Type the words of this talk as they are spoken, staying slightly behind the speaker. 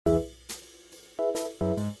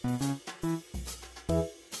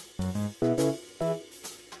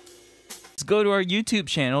go to our YouTube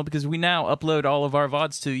channel because we now upload all of our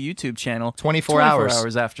VODs to the YouTube channel 24 hours.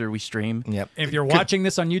 hours after we stream. Yep. If you're watching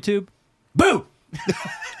this on YouTube, boo!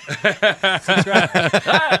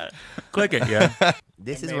 Click it, yeah.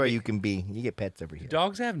 This is where you can be. You get pets over here.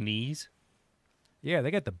 Dogs have knees. Yeah,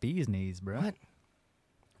 they got the bee's knees, bro. What?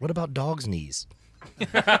 What about dogs' knees?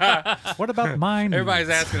 What about mine? Everybody's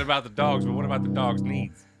asking about the dogs, but what about the dog's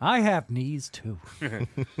knees? I have knees too. Do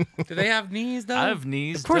they have knees, though? I have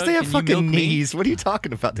knees. Of course Doug, they have can you fucking milk me? knees. What are you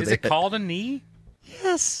talking about? Is it called a knee?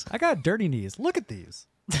 Yes. I got dirty knees. Look at these.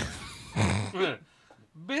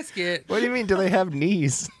 Biscuit. What do you mean? Do they have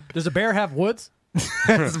knees? Does a bear have woods?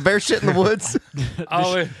 Does a bear shit in the woods?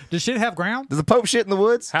 Oh, Does shit have ground? Does a Pope shit in the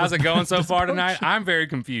woods? how's it going so far tonight? I'm very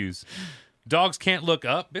confused. Dogs can't look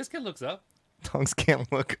up. Biscuit looks up. Dogs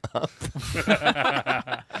can't look up.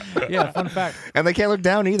 Yeah, fun fact. And they can't look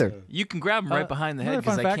down either. You can grab them right behind the head another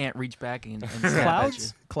because fun I fact. can't reach back and snap at you.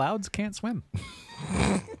 Clouds can't swim.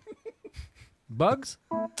 Bugs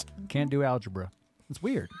can't do algebra. It's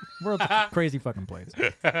weird. World's a crazy fucking place.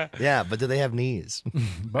 Yeah, but do they have knees?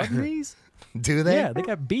 Bug knees? Do they? Yeah, they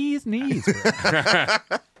got bees knees.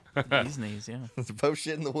 Bro. These knees, yeah. Does a Pope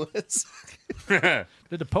shit in the woods?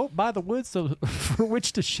 Did the Pope buy the woods for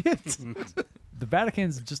which to shit? The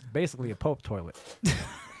Vatican's just basically a Pope toilet.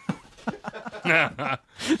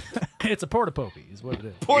 It's a porta-popey is what it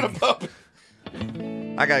is. Porta-Pope.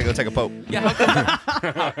 I gotta go take a Pope. Yeah. How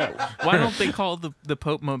come, why don't they call the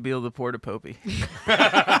PopeMobile the Porta Popey?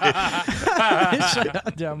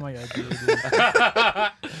 Shut down my idea, dude.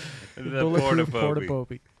 The Bulletproof porta-popey.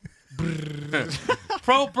 porta-popey.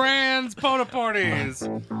 Pro brands, porta potties.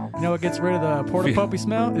 You know what gets rid of the porta-popey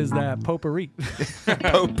smell? Is that potpourri.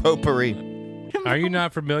 Potpourri. Are you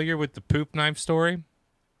not familiar with the poop knife story?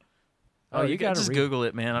 Oh, you gotta just read- Google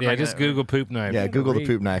it, man. I'm Yeah, not just gonna- Google poop knife. Yeah, Google the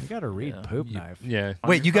poop knife. You gotta read poop knife. Yeah.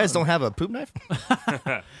 Wait, you guys don't have a poop knife?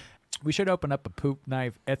 We should open up a poop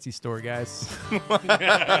knife Etsy store, guys.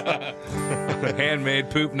 Handmade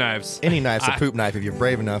poop knives. Any knife's a poop knife if you're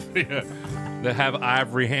brave enough. That have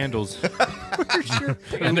ivory handles.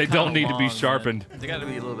 And they don't need to be sharpened. They got to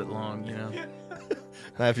be a little bit long, you know.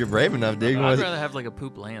 Now, if you're brave enough, dude. I'd rather have like a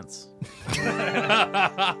poop lance.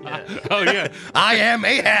 Oh, yeah. I am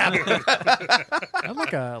Ahab. I'm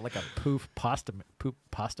like a poop pasta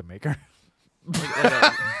maker.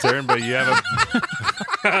 Turn, but you have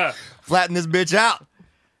a... Flatten this bitch out.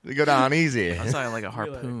 We go down easy. I saw like a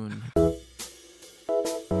harpoon.